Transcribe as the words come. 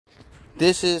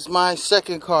This is my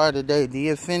second car today, the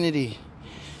Infinity,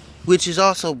 which is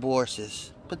also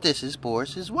Boris's, but this is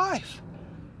Boris's wife.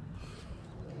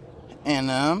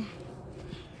 And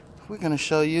we're gonna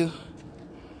show you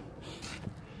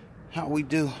how we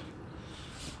do.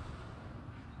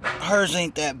 Hers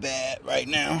ain't that bad right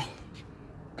now.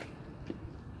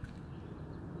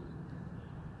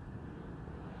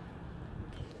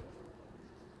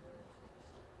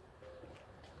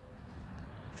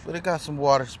 But it got some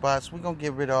water spots. We're gonna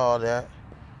get rid of all that.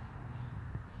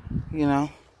 You know.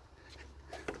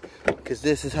 Because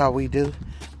this is how we do.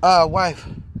 Wife,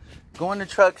 go in the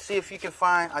truck, see if you can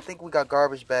find, I think we got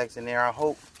garbage bags in there. I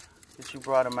hope that you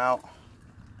brought them out.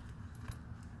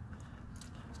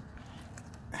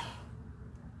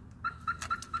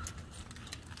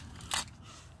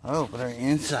 Oh, but her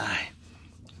inside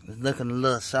is looking a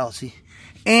little saucy.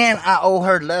 And I owe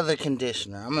her leather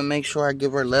conditioner. I'm going to make sure I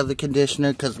give her leather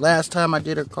conditioner. Because last time I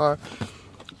did her car,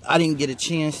 I didn't get a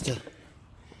chance to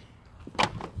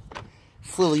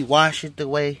fully wash it the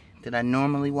way that I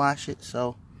normally wash it.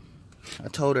 So I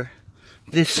told her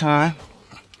this time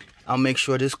I'll make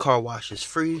sure this car wash is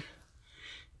free.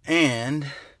 And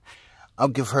I'll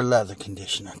give her leather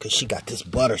conditioner. Because she got this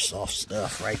butter soft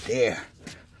stuff right there.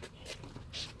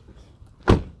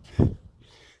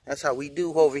 That's how we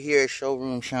do over here at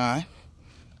Showroom Shine.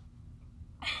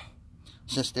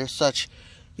 Since they're such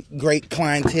great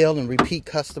clientele and repeat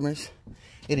customers,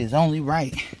 it is only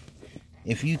right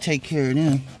if you take care of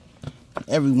them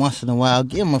every once in a while.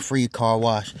 Give them a free car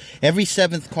wash. Every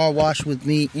 7th car wash with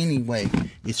me anyway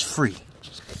is free.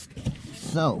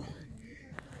 So,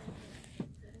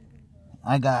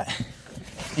 I got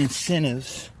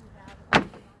incentives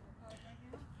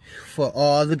for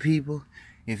all the people.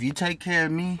 If you take care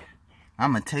of me,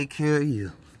 I'm going to take care of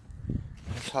you.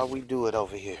 That's how we do it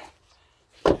over here.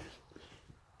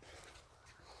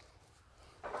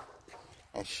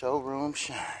 At Showroom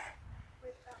Shine.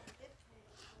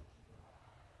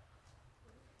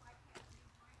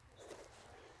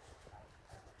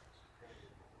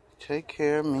 Take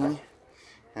care of me,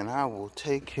 and I will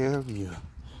take care of you.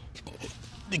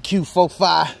 The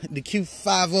Q45, the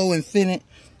Q50 Infinite.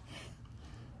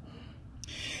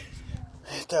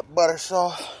 That butter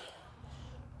soft.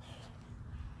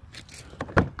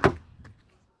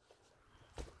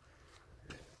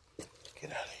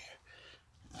 Get out of here.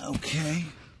 Okay.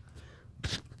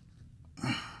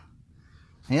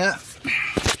 Yeah.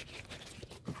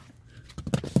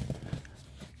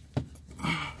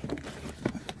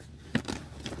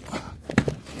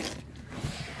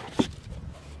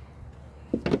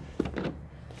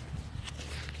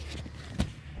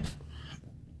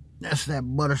 That's that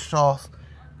butter sauce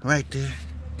right there.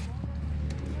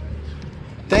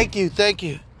 Thank you, thank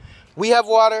you. We have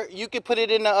water. You can put it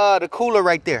in the cooler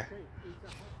right there.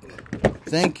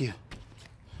 Thank you.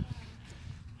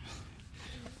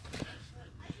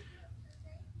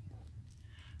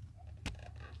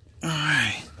 All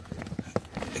right.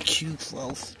 The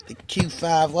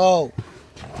Q50.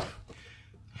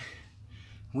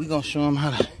 We gonna show them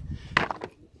how to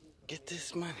get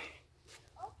this money.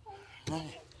 All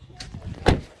right.